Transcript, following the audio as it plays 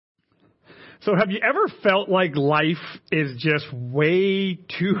So have you ever felt like life is just way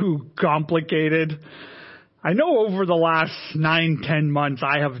too complicated? I know over the last 9-10 months,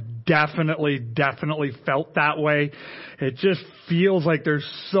 I have definitely felt that way. It just feels like there's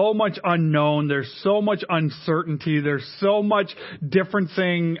so much unknown. There's so much uncertainty. There's so much difference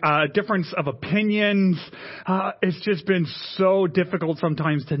of opinions. It's just been so difficult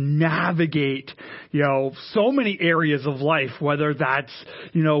sometimes to navigate, so many areas of life, whether that's,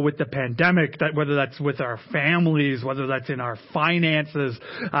 with the pandemic, whether that's with our families, whether that's in our finances,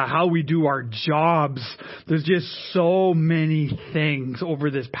 how we do our jobs. There's just so many things over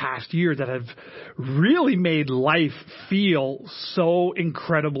this past year that have really made life feel so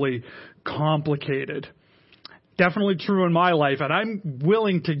incredibly complicated. Definitely true in my life, and I'm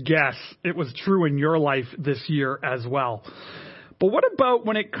willing to guess it was true in your life this year as well. But what about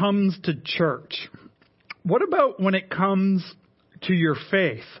when it comes to church? What about when it comes to your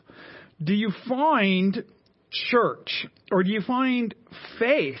faith? Do you find church, or do you find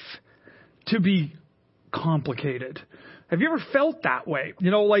faith to be complicated? Have you ever felt that way?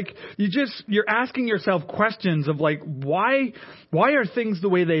 You're asking yourself questions of why are things the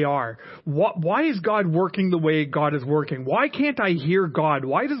way they are? Why is God working the way God is working? Why can't I hear God?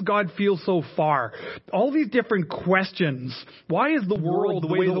 Why does God feel so far? All these different questions. Why is the world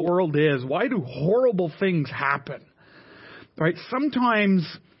the way the world is? Why do horrible things happen? Right? Sometimes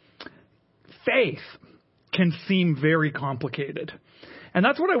faith can seem very complicated. And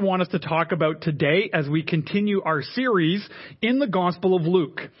that's what I want us to talk about today as we continue our series in the Gospel of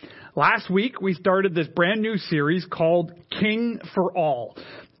Luke. Last week, we started this brand new series called King for All.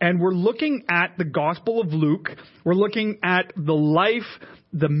 And we're looking at the Gospel of Luke. We're looking at the life,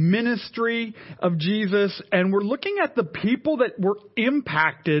 the ministry of Jesus, and we're looking at the people that were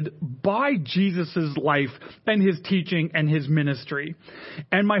impacted by Jesus' life and his teaching and his ministry.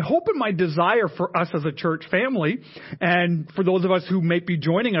 And my hope and my desire for us as a church family, and for those of us who may be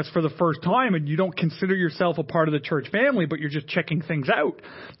joining us for the first time and you don't consider yourself a part of the church family, but you're just checking things out,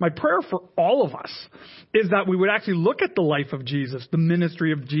 my prayer for all of us is that we would actually look at the life of Jesus, the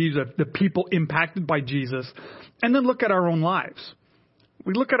ministry of Jesus, the people impacted by Jesus, and then look at our own lives.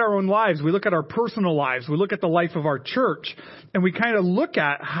 We look at our own lives, we look at our personal lives, we look at the life of our church, and we kind of look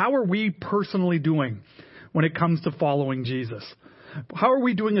at how are we personally doing when it comes to following Jesus? How are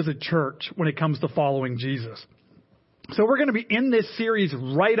we doing as a church when it comes to following Jesus? So we're going to be in this series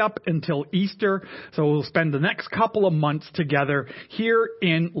right up until Easter, so we'll spend the next couple of months together here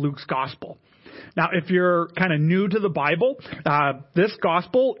in Luke's Gospel. Now, if you're kind of new to the Bible, this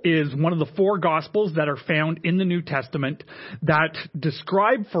gospel is one of the 4 gospels that are found in the New Testament that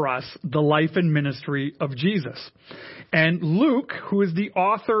describe for us the life and ministry of Jesus. And Luke, who is the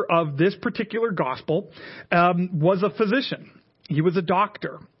author of this particular gospel, was a physician. He was a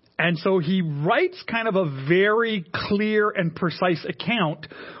doctor. And so he writes kind of a very clear and precise account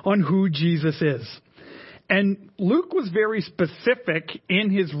on who Jesus is. And Luke was very specific in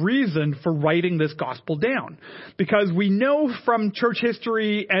his reason for writing this gospel down, because we know from church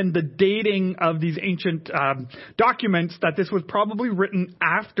history and the dating of these ancient documents that this was probably written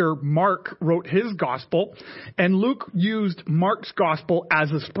after Mark wrote his gospel, and Luke used Mark's gospel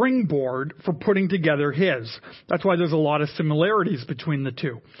as a springboard for putting together his. That's why there's a lot of similarities between the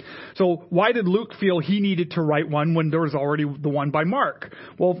two. So why did Luke feel he needed to write one when there was already the one by Mark?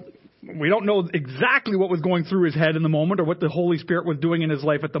 Well, we don't know exactly what was going through his head in the moment or what the Holy Spirit was doing in his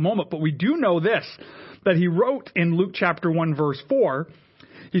life at the moment, but we do know this, that he wrote in Luke chapter 1 verse 4,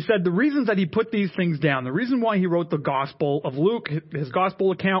 he said the reasons that he put these things down, the reason why he wrote the Gospel of Luke, his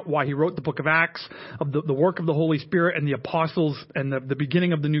Gospel account, why he wrote the book of Acts, of the work of the Holy Spirit and the apostles and the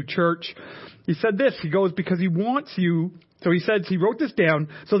beginning of the new church, he said this, he goes, because he wants you, so he says he wrote this down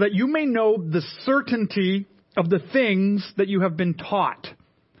so that you may know the certainty of the things that you have been taught.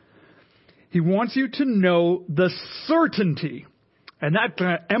 He wants you to know the certainty, and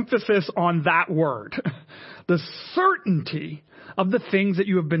that emphasis on that word, the certainty of the things that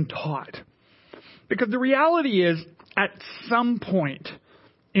you have been taught. Because the reality is, at some point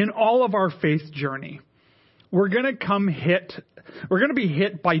in all of our faith journey, we're going to be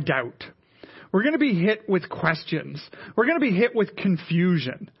hit by doubt. We're going to be hit with questions. We're going to be hit with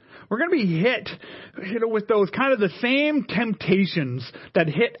confusion. We're going to be hit, with those kind of the same temptations that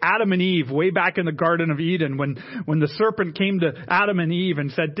hit Adam and Eve way back in the Garden of Eden when the serpent came to Adam and Eve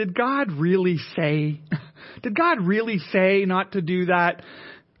and said, did God really say not to do that?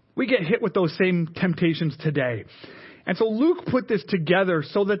 We get hit with those same temptations today. And so Luke put this together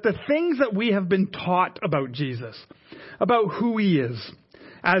so that the things that we have been taught about Jesus, about who he is,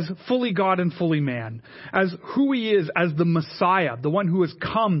 as fully God and fully man, as who he is as the Messiah, the one who has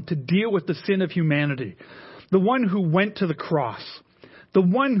come to deal with the sin of humanity, the one who went to the cross, the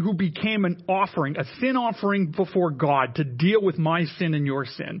one who became an offering, a sin offering before God to deal with my sin and your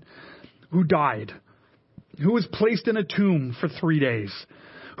sin, who died, who was placed in a tomb for 3 days,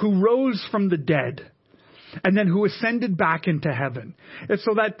 who rose from the dead, and then who ascended back into heaven. And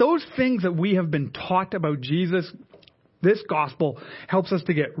so that those things that we have been taught about Jesus, this gospel helps us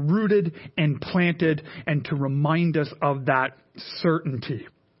to get rooted and planted and to remind us of that certainty.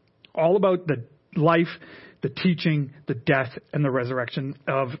 All about the life, the teaching, the death, and the resurrection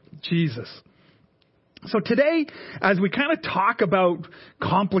of Jesus. So today, as we kind of talk about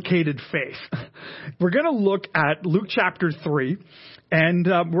complicated faith, we're going to look at Luke chapter 3, and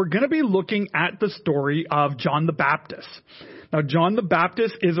we're going to be looking at the story of John the Baptist. Now, John the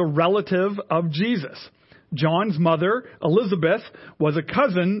Baptist is a relative of Jesus. John's mother, Elizabeth, was a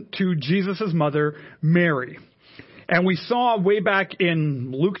cousin to Jesus' mother, Mary. And we saw way back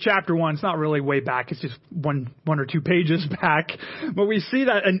in Luke chapter 1, it's not really way back, it's just one or two pages back, but we see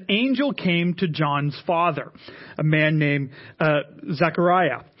that an angel came to John's father, a man named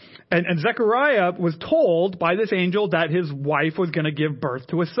Zechariah. And Zechariah was told by this angel that his wife was going to give birth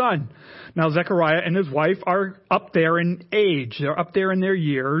to a son. Now, Zechariah and his wife are up there in age. They're up there in their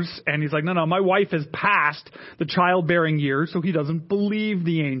years. And he's like, no, my wife has passed the childbearing years, so he doesn't believe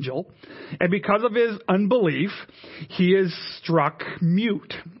the angel. And because of his unbelief, he is struck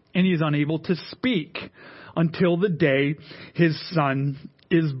mute. And he's unable to speak until the day his son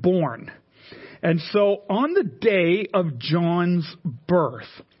is born. And so on the day of John's birth,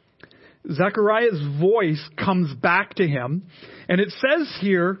 Zechariah's voice comes back to him, and it says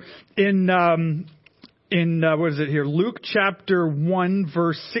here in what is it here? Luke chapter 1,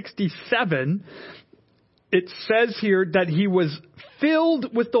 verse 67, it says here that he was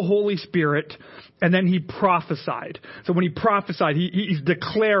filled with the Holy Spirit, and then he prophesied. So when he prophesied, he's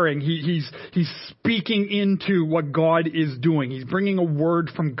declaring, he's speaking into what God is doing. He's bringing a word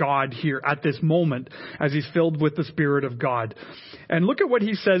from God here at this moment as he's filled with the Spirit of God. And look at what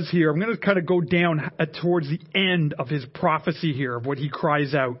he says here. I'm going to kind of go down towards the end of his prophecy here, of what he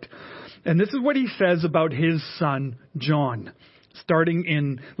cries out. And this is what he says about his son, John, starting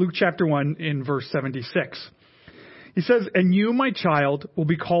in Luke chapter 1 in verse 76. He says, "And you, my child, will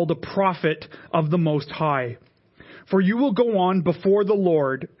be called a prophet of the Most High, for you will go on before the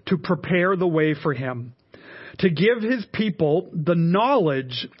Lord to prepare the way for him, to give his people the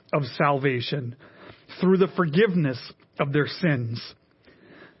knowledge of salvation through the forgiveness of their sins,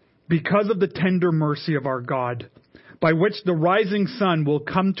 because of the tender mercy of our God, by which the rising sun will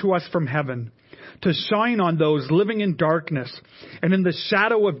come to us from heaven, to shine on those living in darkness and in the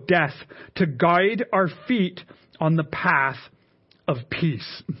shadow of death, to guide our feet on the path of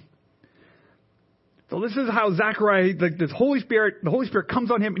peace." So this is how Zechariah, the Holy Spirit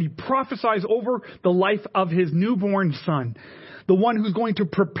comes on him and he prophesies over the life of his newborn son, the one who's going to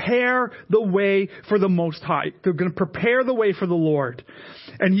prepare the way for the Most High. They're going to prepare the way for the Lord.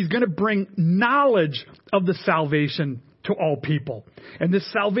 And he's going to bring knowledge of the salvation to all people. And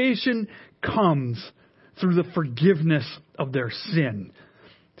this salvation comes through the forgiveness of their sin.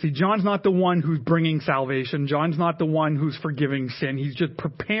 See, John's not the one who's bringing salvation. John's not the one who's forgiving sin. He's just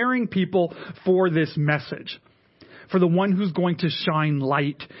preparing people for this message, for the one who's going to shine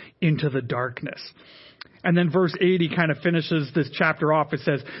light into the darkness. And then verse 80 kind of finishes this chapter off. It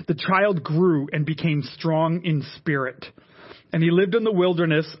says, "The child grew and became strong in spirit, and he lived in the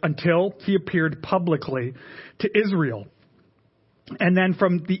wilderness until he appeared publicly to Israel." And then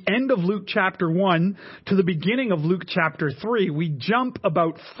from the end of Luke chapter 1 to the beginning of Luke chapter 3, we jump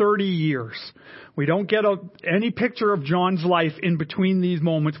about 30 years. We don't get any picture of John's life in between these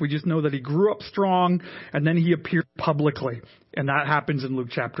moments. We just know that he grew up strong and then he appeared publicly. And that happens in Luke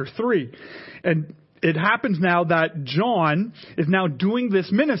chapter 3. And it happens now that John is now doing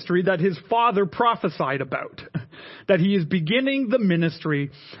this ministry that his father prophesied about. That he is beginning the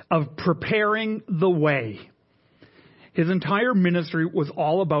ministry of preparing the way. His entire ministry was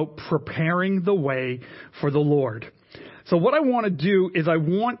all about preparing the way for the Lord. So what I want to do is I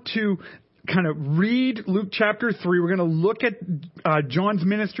want to kind of read Luke chapter 3. We're going to look at John's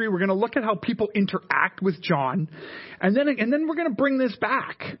ministry. We're going to look at how people interact with John. And then we're going to bring this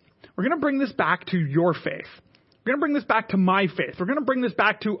back. We're going to bring this back to your faith. We're going to bring this back to my faith. We're going to bring this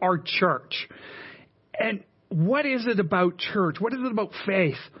back to our church. And what is it about church? What is it about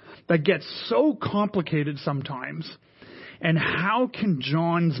faith that gets so complicated sometimes? And how can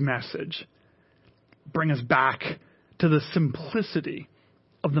John's message bring us back to the simplicity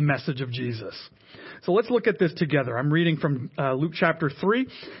of the message of Jesus. So let's look at this together. I'm reading from Luke chapter 3.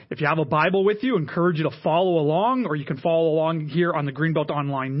 If you have a Bible with you, I encourage you to follow along, or you can follow along here on the Greenbelt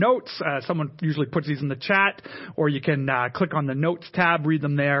Online Notes. Someone usually puts these in the chat, or you can click on the Notes tab, read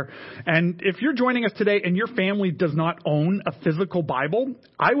them there. And if you're joining us today and your family does not own a physical Bible,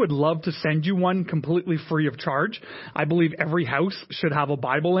 I would love to send you one completely free of charge. I believe every house should have a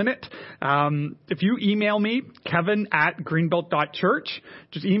Bible in it. If you email me, kevin@greenbelt.church,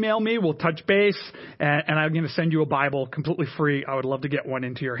 just email me, we'll touch base. And I'm going to send you a Bible completely free. I would love to get one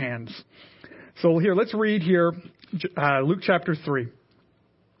into your hands. So here, let's read here, Luke chapter 3.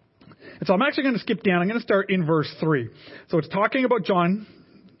 And so I'm actually going to skip down. I'm going to start in verse 3. So it's talking about John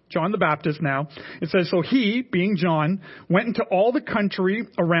the Baptist now. It says, so he, being John, went into all the country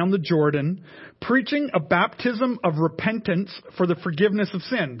around the Jordan, preaching a baptism of repentance for the forgiveness of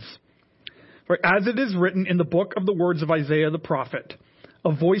sins. For as it is written in the book of the words of Isaiah the prophet,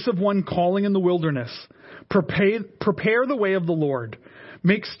 a voice of one calling in the wilderness, prepare the way of the Lord,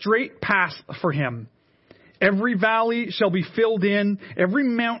 make straight paths for him. Every valley shall be filled in, every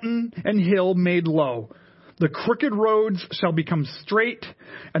mountain and hill made low. The crooked roads shall become straight,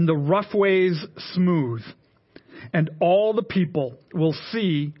 and the rough ways smooth. And all the people will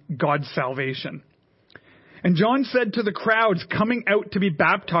see God's salvation. And John said to the crowds coming out to be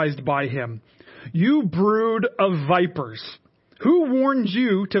baptized by him, you brood of vipers, who warned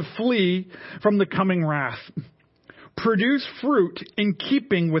you to flee from the coming wrath? Produce fruit in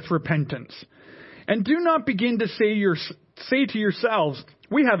keeping with repentance. And do not begin to say to yourselves,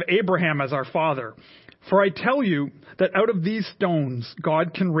 we have Abraham as our father. For I tell you that out of these stones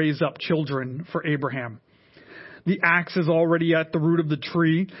God can raise up children for Abraham. The axe is already at the root of the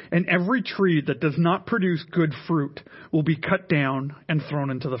tree, and every tree that does not produce good fruit will be cut down and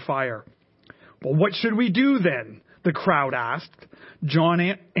thrown into the fire. Well, what should we do then? The crowd asked. John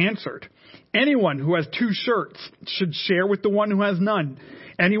answered, anyone who has 2 shirts should share with the one who has none.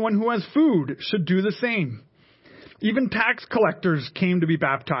 Anyone who has food should do the same. Even tax collectors came to be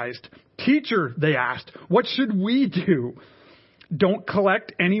baptized. Teacher, they asked, what should we do? Don't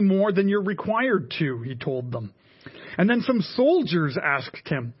collect any more than you're required to, he told them. And then some soldiers asked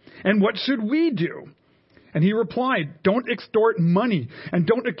him, and what should we do? And he replied, don't extort money and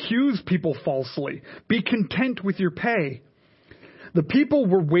don't accuse people falsely. Be content with your pay. The people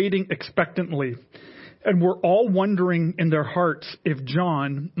were waiting expectantly and were all wondering in their hearts if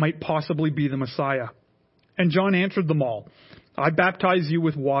John might possibly be the Messiah. And John answered them all, I baptize you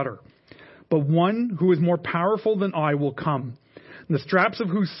with water, but one who is more powerful than I will come, the straps of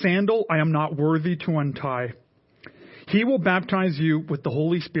whose sandal I am not worthy to untie. He will baptize you with the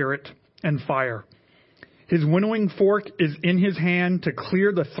Holy Spirit and fire. His winnowing fork is in his hand to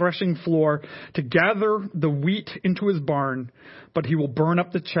clear the threshing floor, to gather the wheat into his barn, but he will burn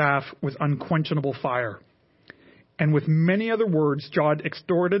up the chaff with unquenchable fire. And with many other words, John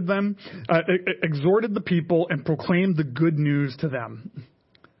exhorted the people and proclaimed the good news to them.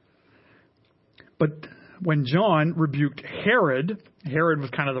 But when John rebuked Herod was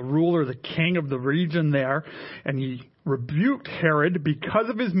kind of the ruler, the king of the region there, and he rebuked Herod because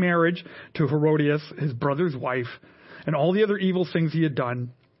of his marriage to Herodias, his brother's wife, and all the other evil things he had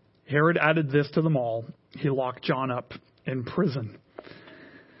done. Herod added this to them all. He locked John up in prison.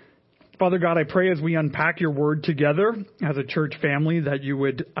 Father God, I pray as we unpack your word together as a church family that you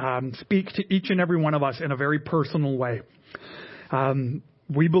would speak to each and every one of us in a very personal way.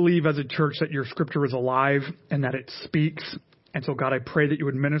 We believe as a church that your scripture is alive and that it speaks. And so, God, I pray that you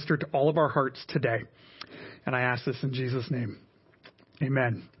would minister to all of our hearts today. And I ask this in Jesus' name.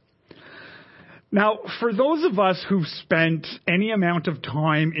 Amen. Now, for those of us who've spent any amount of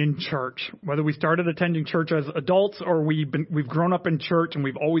time in church, whether we started attending church as adults or we've grown up in church and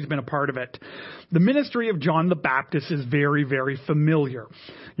we've always been a part of it, the ministry of John the Baptist is very, very familiar.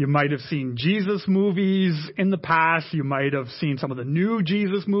 You might have seen Jesus movies in the past. You might have seen some of the new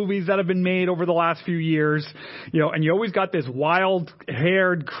Jesus movies that have been made over the last few years. And you always got this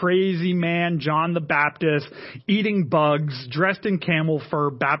wild-haired, crazy man, John the Baptist, eating bugs, dressed in camel fur,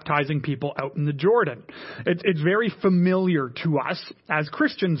 baptizing people out in the Jordan. It's very familiar to us as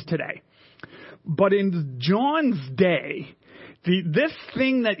Christians today. But in John's day, this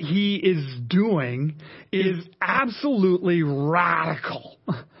thing that he is doing is absolutely radical.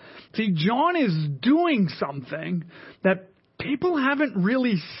 See, John is doing something that people haven't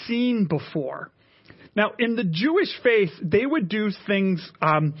really seen before. Now, in the Jewish faith, they would do things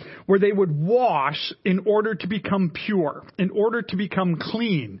where they would wash in order to become pure, in order to become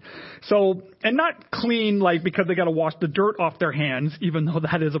clean. So, and not clean like because they got to wash the dirt off their hands, even though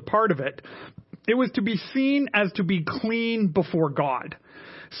that is a part of it. It was to be seen as to be clean before God.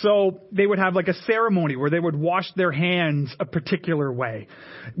 So they would have like a ceremony where they would wash their hands a particular way.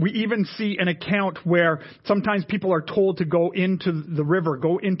 We even see an account where sometimes people are told to go into the river,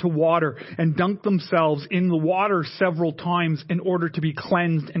 go into water, and dunk themselves in the water several times in order to be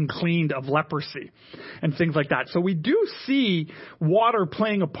cleansed and cleaned of leprosy and things like that. So we do see water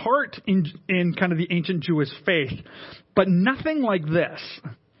playing a part in kind of the ancient Jewish faith, but nothing like this.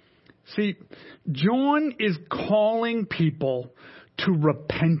 See, John is calling people to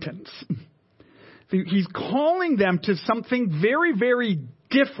repentance. He's calling them to something very, very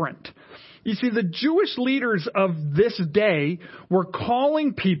different. You see, the Jewish leaders of this day were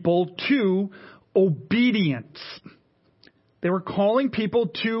calling people to obedience. They were calling people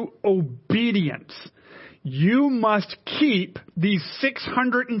to obedience. You must keep these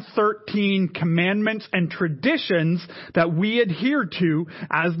 613 commandments and traditions that we adhere to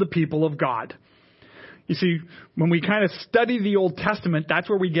as the people of God. You see, when we kind of study the Old Testament, that's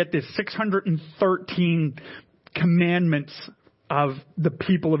where we get this 613 commandments of the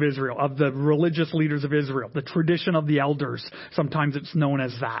people of Israel, of the religious leaders of Israel, the tradition of the elders. Sometimes it's known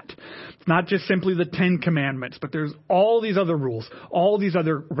as that. It's not just simply the 10 commandments, but there's all these other rules, all these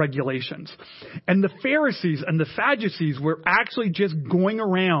other regulations. And the Pharisees and the Sadducees were actually just going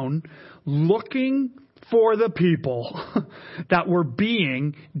around looking for the people that were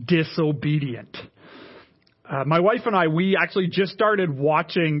being disobedient. My wife and I, we actually just started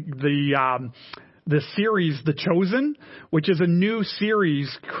watching the series The Chosen, which is a new series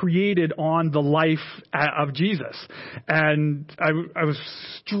created on the life of Jesus. And I was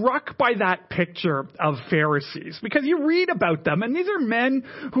struck by that picture of Pharisees, because you read about them, and these are men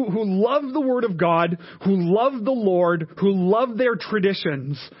who love the Word of God, who love the Lord, who love their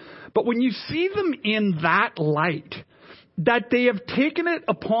traditions. But when you see them in that light, that they have taken it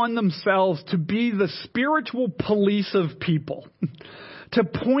upon themselves to be the spiritual police of people, to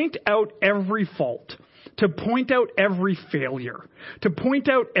point out every fault, to point out every failure, to point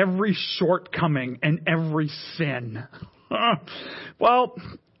out every shortcoming and every sin. Well,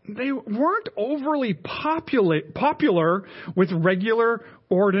 they weren't overly popular with regular,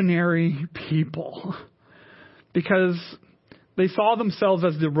 ordinary people, because they saw themselves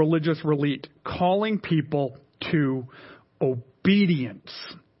as the religious elite, calling people to obedience.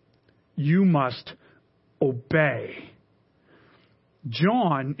 You must obey.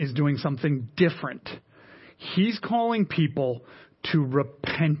 John is doing something different. He's calling people to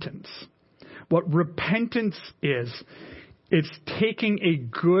repentance. What repentance is, it's taking a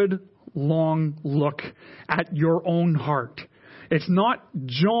good long look at your own heart. It's not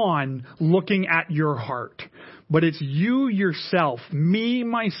John looking at your heart, but it's you yourself, me,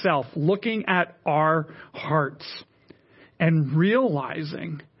 myself, looking at our hearts and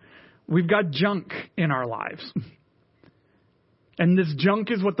realizing we've got junk in our lives. And this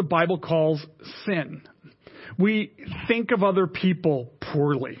junk is what the Bible calls sin. We think of other people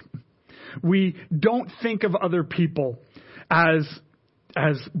poorly. We don't think of other people as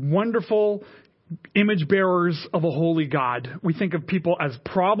wonderful image bearers of a holy God. We think of people as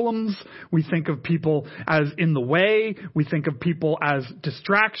problems. We think of people as in the way. We think of people as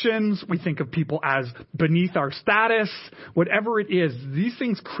distractions. We think of people as beneath our status. Whatever it is, these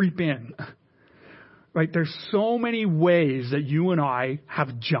things creep in. Right? There's so many ways that you and I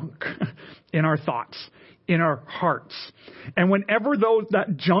have junk in our thoughts, in our hearts. And whenever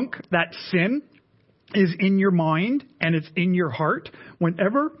that junk, that sin is in your mind and it's in your heart,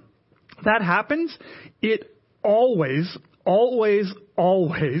 whenever that happens, it always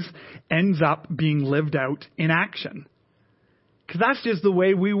ends up being lived out in action. Because that's just the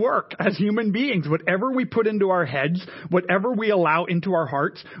way we work as human beings. Whatever we put into our heads, whatever we allow into our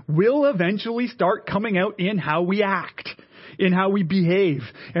hearts, will eventually start coming out in how we act, in how we behave,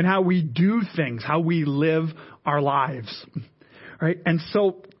 in how we do things, how we live our lives. Right? And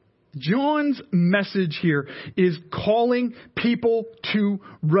so John's message here is calling people to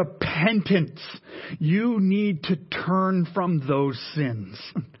repentance. You need to turn from those sins.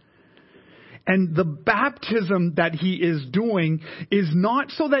 And the baptism that he is doing is not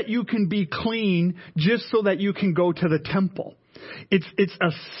so that you can be clean, just so that you can go to the temple. It's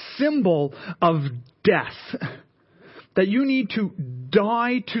a symbol of death. That you need to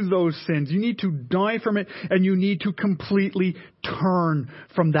die to those sins. You need to die from it, and you need to completely turn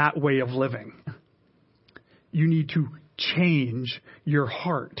from that way of living. You need to change your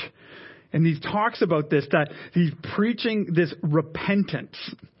heart. And he talks about this, that he's preaching this repentance.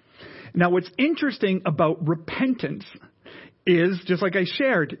 Now, what's interesting about repentance is, just like I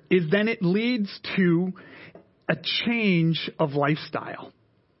shared, is then it leads to a change of lifestyle.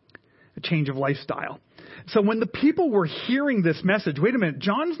 A a change of lifestyle. So when the people were hearing this message, wait a minute,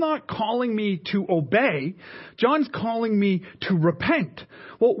 John's not calling me to obey. John's calling me to repent.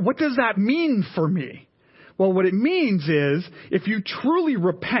 Well, what does that mean for me? Well, what it means is if you truly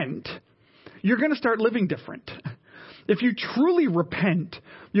repent, you're going to start living different. If you truly repent,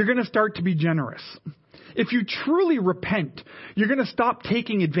 you're going to start to be generous. If you truly repent, you're going to stop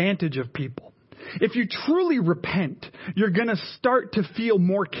taking advantage of people. If you truly repent, you're going to start to feel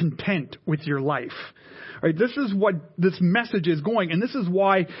more content with your life. Right? This is what this message is going, and this is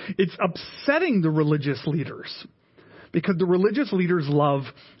why it's upsetting the religious leaders. Because the religious leaders love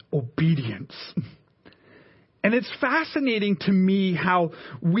obedience. And it's fascinating to me how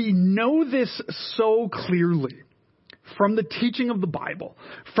we know this so clearly from the teaching of the Bible,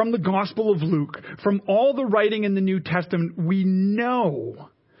 from the Gospel of Luke, from all the writing in the New Testament. We know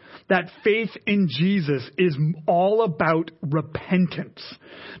that faith in Jesus is all about repentance,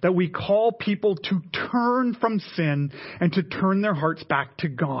 that we call people to turn from sin and to turn their hearts back to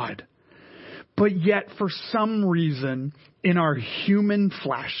God. But yet, for some reason, in our human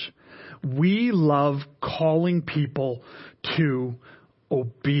flesh, we love calling people to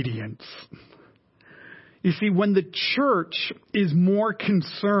obedience. You see, when the church is more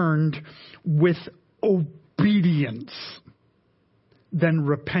concerned with obedience than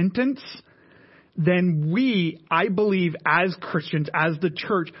repentance, then we, I believe, as Christians, as the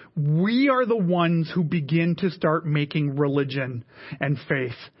church, we are the ones who begin to start making religion and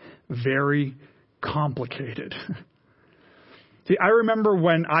faith very complicated. See, I remember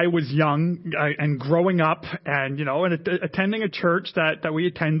when I was young and growing up and, and attending a church that we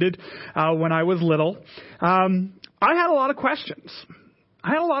attended when I was little, I had a lot of questions. I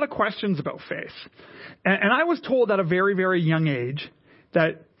had a lot of questions about faith. And I was told at a very, very young age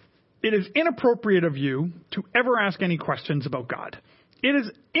that it is inappropriate of you to ever ask any questions about God. It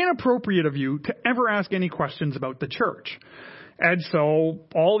is inappropriate of you to ever ask any questions about the church. And so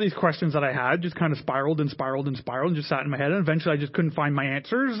all these questions that I had just kind of spiraled and just sat in my head. And eventually I just couldn't find my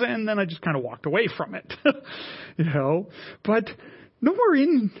answers. And then I just kind of walked away from it, But nowhere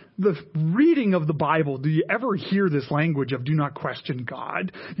in the reading of the Bible do you ever hear this language of do not question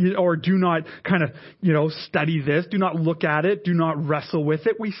God, or do not kind of, study this, do not look at it, do not wrestle with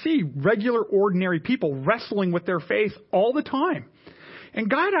it. We see regular, ordinary people wrestling with their faith all the time. And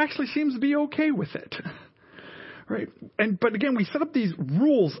God actually seems to be okay with it. Right. But again, we set up these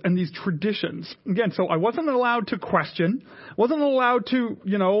rules and these traditions. Again, so I wasn't allowed to question, wasn't allowed to,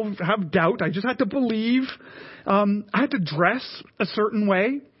 have doubt. I just had to believe. I had to dress a certain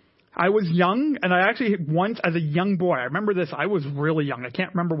way. I was young, and I actually once, as a young boy, I remember this, I was really young. I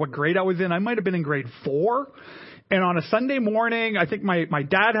can't remember what grade I was in. I might have been in grade 4. And on a Sunday morning, I think my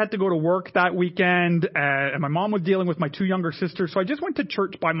dad had to go to work that weekend, and my mom was dealing with my 2 younger sisters. So I just went to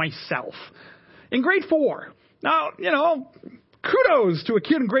church by myself in grade 4. Now, kudos to a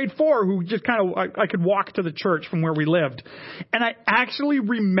kid in grade 4 who just I could walk to the church from where we lived. And I actually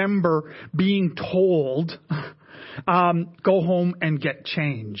remember being told, go home and get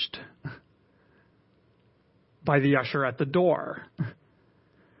changed by the usher at the door.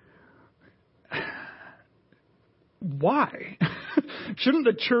 Why? Shouldn't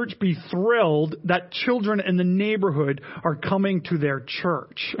the church be thrilled that children in the neighborhood are coming to their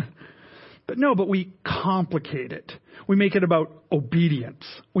church? But we complicate it. We make it about obedience.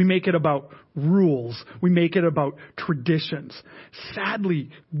 We make it about rules. We make it about traditions. Sadly,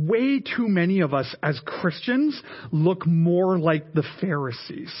 way too many of us as Christians look more like the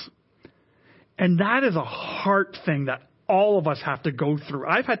Pharisees. And that is a heart thing that all of us have to go through.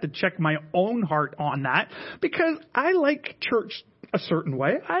 I've had to check my own heart on that because I like church a certain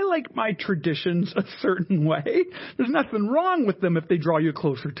way. I like my traditions a certain way. There's nothing wrong with them if they draw you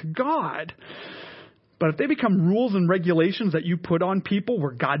closer to God. But if they become rules and regulations that you put on people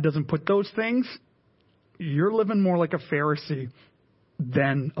where God doesn't put those things, you're living more like a Pharisee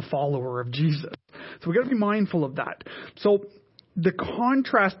than a follower of Jesus. So we've got to be mindful of that. So the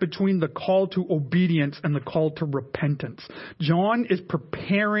contrast between the call to obedience and the call to repentance. John is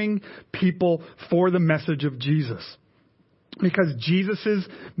preparing people for the message of Jesus. Because Jesus'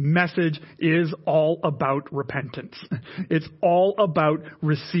 message is all about repentance. It's all about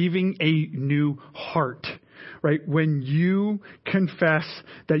receiving a new heart, right? When you confess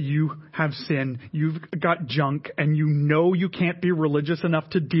that you have sin, you've got junk, and you can't be religious enough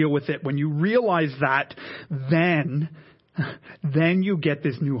to deal with it. When you realize that, then you get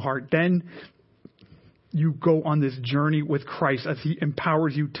this new heart. Then you go on this journey with Christ as He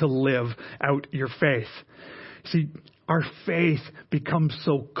empowers you to live out your faith. See, Our faith becomes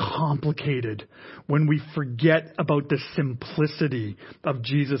so complicated when we forget about the simplicity of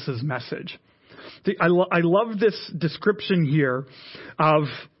Jesus' message. See, I love this description here of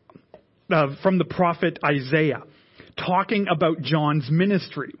from the prophet Isaiah, talking about John's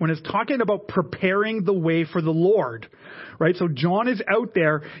ministry, when it's talking about preparing the way for the Lord, right? So John is out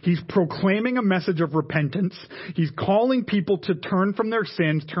there. He's proclaiming a message of repentance. He's calling people to turn from their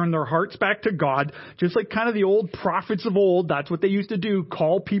sins, turn their hearts back to God, just like kind of the old prophets of old. That's what they used to do.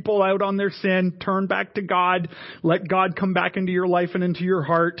 Call people out on their sin, turn back to God, let God come back into your life and into your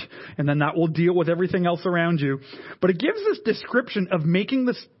heart, and then that will deal with everything else around you. But it gives this description of making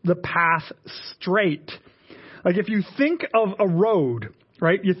the path straight. Like if you think of a road,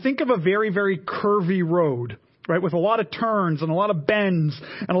 right? You think of a very, very curvy road, right? With a lot of turns and a lot of bends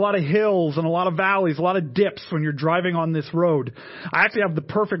and a lot of hills and a lot of valleys, a lot of dips when you're driving on this road. I actually have the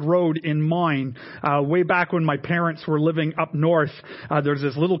perfect road in mind. Way back when my parents were living up north, there's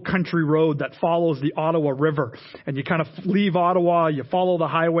this little country road that follows the Ottawa River. And you kind of leave Ottawa, you follow the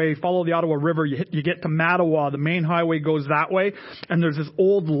highway, follow the Ottawa River, you get to Mattawa. The main highway goes that way. And there's this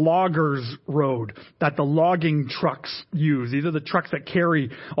old loggers road that the logging trucks use. These are the trucks that carry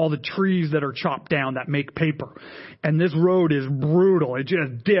all the trees that are chopped down that make paper. And this road is brutal. It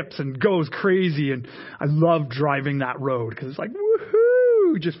just dips and goes crazy. And I love driving that road because it's like,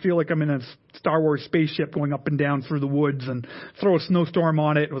 woohoo! Just feel like I'm in a Star Wars spaceship going up and down through the woods, and throw a snowstorm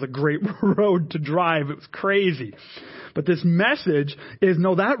on it. It was a great road to drive. It was crazy. But this message is,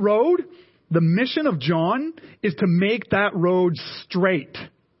 no, that road, the mission of John is to make that road straight.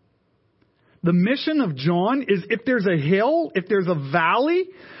 The mission of John is, if there's a hill, if there's a valley,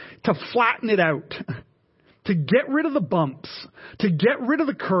 to flatten it out. To get rid of the bumps, to get rid of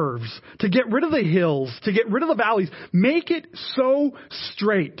the curves, to get rid of the hills, to get rid of the valleys. Make it so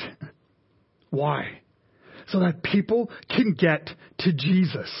straight. Why? So that people can get to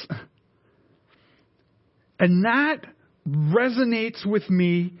Jesus. And that resonates with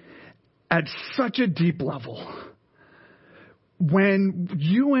me at such a deep level. When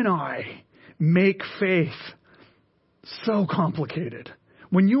you and I make faith so complicated,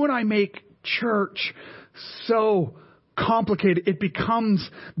 when you and I make church so complicated, it becomes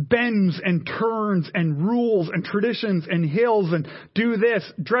bends and turns and rules and traditions and hills and do this,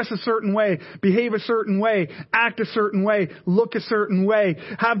 dress a certain way, behave a certain way, act a certain way, look a certain way,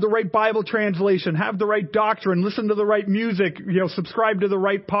 have the right Bible translation, have the right doctrine, listen to the right music, subscribe to the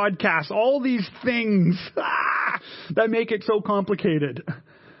right podcast, all these things that make it so complicated.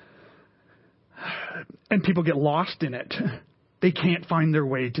 And people get lost in it. They can't find their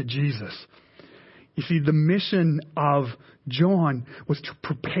way to Jesus. You see, the mission of John was to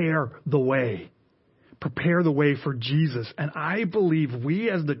prepare the way. Prepare the way for Jesus. And I believe we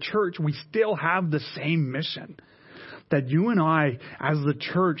as the church, we still have the same mission. That you and I, as the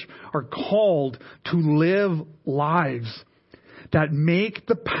church, are called to live lives that make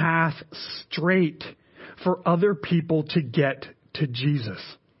the path straight for other people to get to Jesus.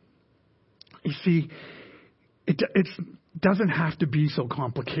 You see, it doesn't have to be so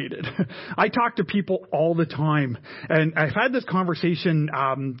complicated. I talk to people all the time, and I've had this conversation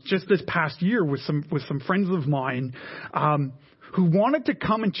just this past year with some friends of mine who wanted to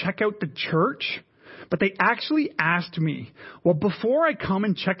come and check out the church, but they actually asked me, well, before I come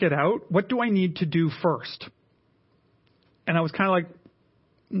and check it out, what do I need to do first? And I was kind of like,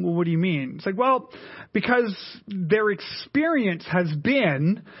 well, what do you mean? It's like, well, because their experience has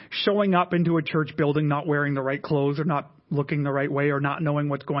been showing up into a church building, not wearing the right clothes or not looking the right way or not knowing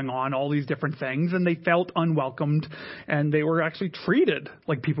what's going on, all these different things. And they felt unwelcomed, and they were actually treated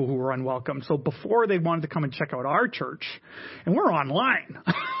like people who were unwelcome. So before they wanted to come and check out our church, and we're online.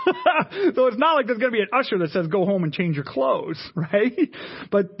 So it's not like there's going to be an usher that says, go home and change your clothes, right?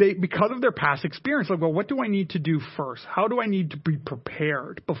 But because of their past experience, like, well, what do I need to do first? How do I need to be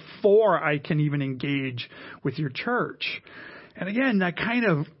prepared before I can even engage with your church? And again, that kind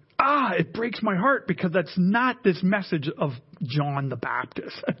of, it breaks my heart, because that's not this message of John the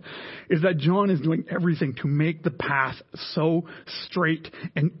Baptist. Is that John is doing everything to make the path so straight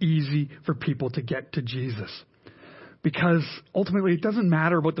and easy for people to get to Jesus. Because ultimately it doesn't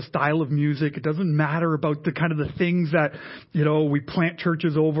matter about the style of music. It doesn't matter about the kind of the things that, we plant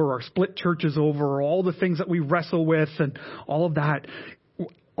churches over or split churches over, or all the things that we wrestle with and all of that.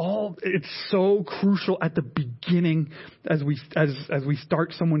 It's so crucial at the beginning as we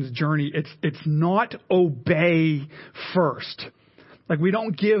start someone's journey. It's not obey first. Like, we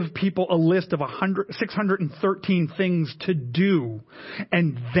don't give people a list of 613 things to do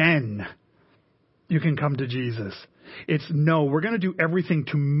and then you can come to Jesus. It's no, we're going to do everything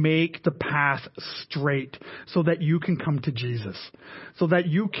to make the path straight so that you can come to Jesus. So that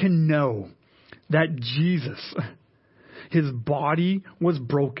you can know that Jesus, his body was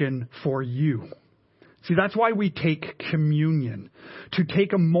broken for you. See, that's why we take communion, to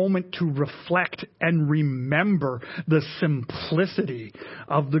take a moment to reflect and remember the simplicity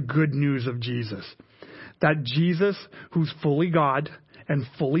of the good news of Jesus. That Jesus, who's fully God and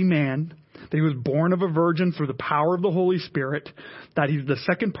fully man, that he was born of a virgin through the power of the Holy Spirit, that he's the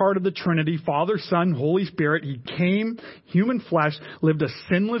second part of the Trinity, Father, Son, Holy Spirit. He came, human flesh, lived a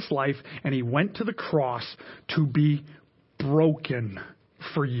sinless life, and he went to the cross to be broken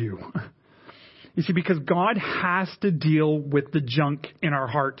for you. You see, because God has to deal with the junk in our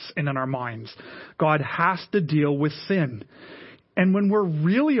hearts and in our minds. God has to deal with sin. And when we're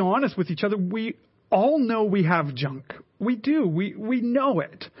really honest with each other, we all know we have junk. We do. We know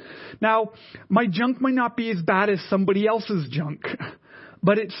it. Now, my junk might not be as bad as somebody else's junk,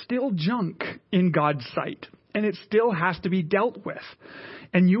 but it's still junk in God's sight. And it still has to be dealt with.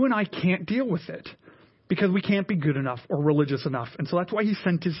 And you and I can't deal with it because we can't be good enough or religious enough. And so that's why he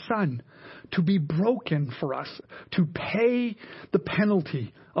sent his son to be broken for us, to pay the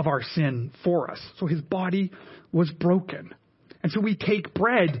penalty of our sin for us. So his body was broken. And so we take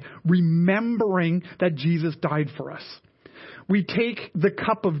bread remembering that Jesus died for us. We take the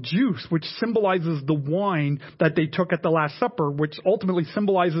cup of juice, which symbolizes the wine that they took at the Last Supper, which ultimately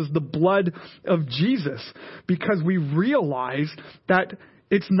symbolizes the blood of Jesus, because we realize that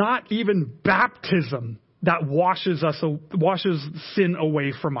it's not even baptism that washes sin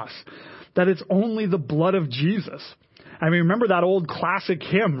away from us. That it's only the blood of Jesus. I mean, remember that old classic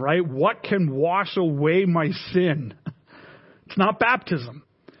hymn, right? What can wash away my sin? It's not baptism.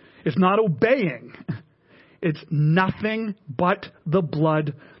 It's not obeying. It's nothing but the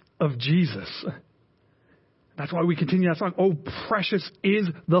blood of Jesus. That's why we continue that song. Oh, precious is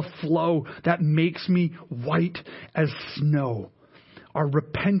the flow that makes me white as snow. Our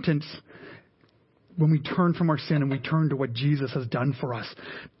repentance, when we turn from our sin and we turn to what Jesus has done for us,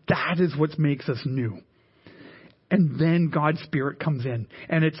 that is what makes us new. And then God's Spirit comes in,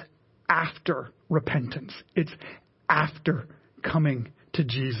 and it's after repentance. It's after coming to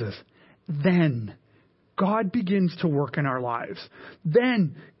Jesus. Then God begins to work in our lives.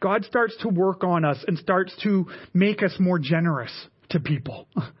 Then God starts to work on us and starts to make us more generous to people.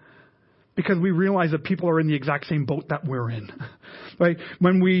 Because we realize that people are in the exact same boat that we're in. Right?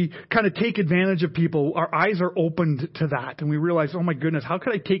 When we kind of take advantage of people, our eyes are opened to that. And we realize, oh my goodness, how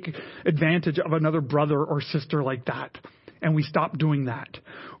could I take advantage of another brother or sister like that? And we stop doing that.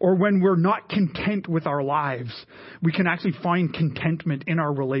 Or when we're not content with our lives, we can actually find contentment in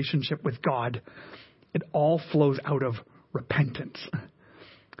our relationship with God. It all flows out of repentance.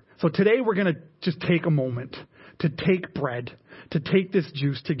 So today we're going to just take a moment to take bread, to take this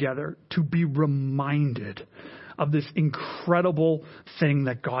juice together, to be reminded of this incredible thing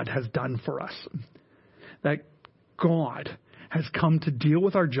that God has done for us. That God has come to deal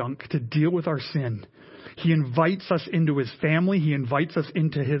with our junk, to deal with our sin. He invites us into his family. He invites us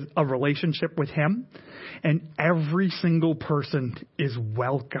into a relationship with him. And every single person is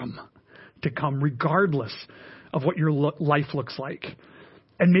welcome to come, regardless of what your life looks like.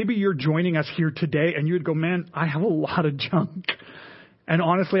 And maybe you're joining us here today and you would go, man, I have a lot of junk. And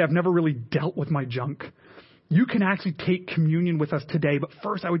honestly, I've never really dealt with my junk. You can actually take communion with us today. But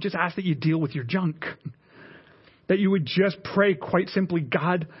first, I would just ask that you deal with your junk. That you would just pray quite simply,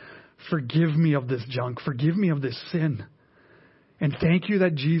 God, forgive me of this junk. Forgive me of this sin. And thank you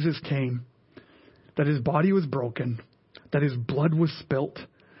that Jesus came, that his body was broken, that his blood was spilt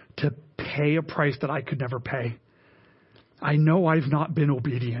to pay a price that I could never pay. I know I've not been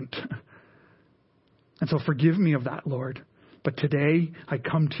obedient. And so forgive me of that, Lord. But today I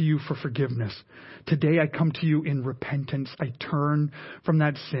come to you for forgiveness. Today I come to you in repentance. I turn from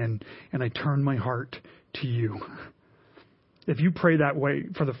that sin and I turn my heart to you. If you pray that way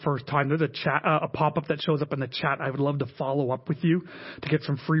for the first time, there's a pop-up that shows up in the chat. I would love to follow up with you to get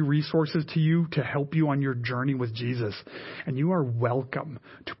some free resources to you to help you on your journey with Jesus. And you are welcome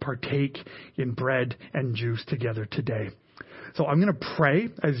to partake in bread and juice together today. So I'm going to pray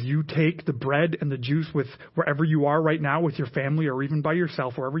as you take the bread and the juice with wherever you are right now with your family or even by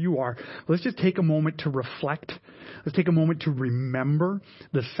yourself, wherever you are. Let's just take a moment to reflect. Let's take a moment to remember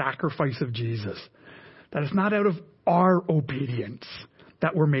the sacrifice of Jesus. That it's not out of our obedience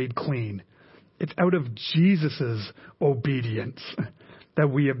that we're made clean. It's out of Jesus' obedience that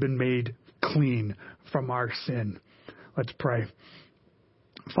we have been made clean from our sin. Let's pray.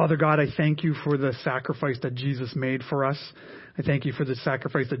 Father God, I thank you for the sacrifice that Jesus made for us. I thank you for the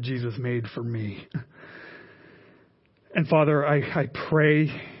sacrifice that Jesus made for me. And Father, I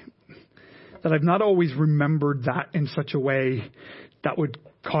pray that I've not always remembered that in such a way that would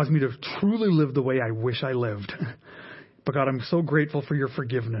cause me to truly live the way I wish I lived. But God, I'm so grateful for your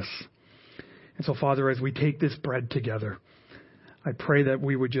forgiveness. And so, Father, as we take this bread together, I pray that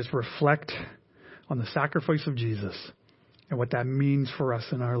we would just reflect on the sacrifice of Jesus and what that means for us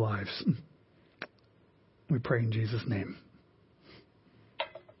in our lives. We pray in Jesus' name.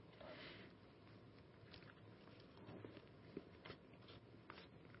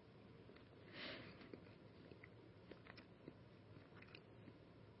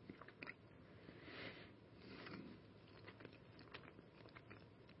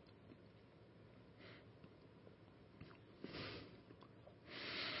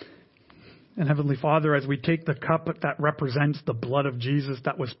 And Heavenly Father, as we take the cup that represents the blood of Jesus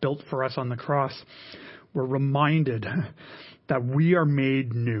that was spilt for us on the cross, we're reminded that we are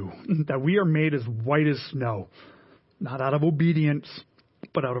made new, that we are made as white as snow, not out of obedience,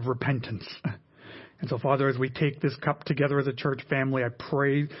 but out of repentance. And so, Father, as we take this cup together as a church family, I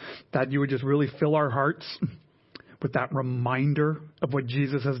pray that you would just really fill our hearts with that reminder of what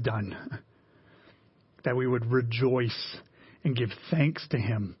Jesus has done, that we would rejoice and give thanks to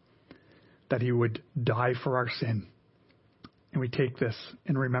him, that he would die for our sin. And we take this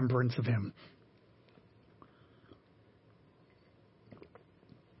in remembrance of him.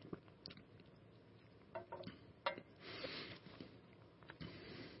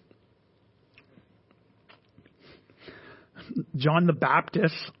 John the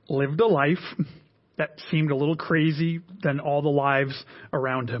Baptist lived a life that seemed a little crazy than all the lives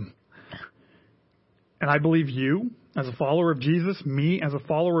around him. And I believe you, as a follower of Jesus, me as a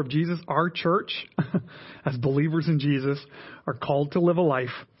follower of Jesus, our church, as believers in Jesus, are called to live a life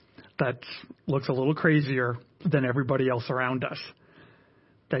that looks a little crazier than everybody else around us.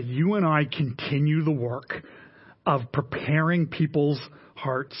 That you and I continue the work of preparing people's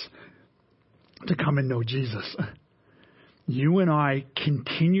hearts to come and know Jesus. You and I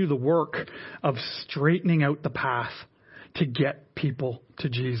continue the work of straightening out the path to get people to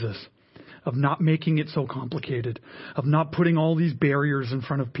Jesus, of not making it so complicated, of not putting all these barriers in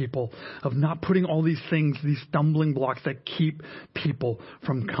front of people, of not putting all these things, these stumbling blocks that keep people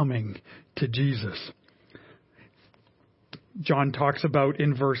from coming to Jesus. John talks about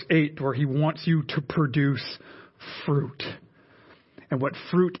in verse 8 where he wants you to produce fruit. And what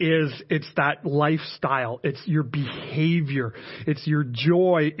fruit is, it's that lifestyle. It's your behavior. It's your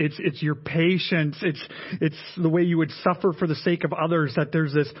joy. It's your patience. It's the way you would suffer for the sake of others, that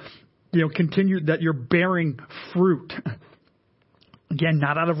there's this, continue, that you're bearing fruit. Again,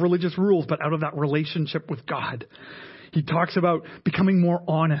 not out of religious rules, but out of that relationship with God. He talks about becoming more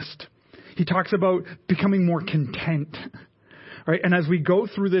honest. He talks about becoming more content. Right? And as we go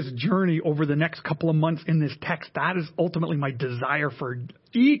through this journey over the next couple of months in this text, that is ultimately my desire for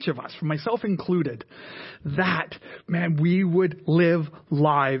each of us, for myself included, that, we would live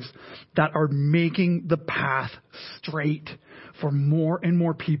lives that are making the path straight for more and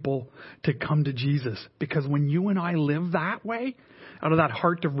more people to come to Jesus. Because when you and I live that way, out of that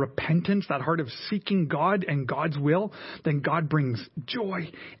heart of repentance, that heart of seeking God and God's will, then God brings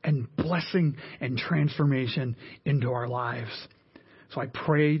joy and blessing and transformation into our lives. So I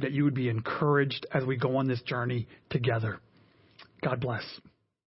pray that you would be encouraged as we go on this journey together. God bless.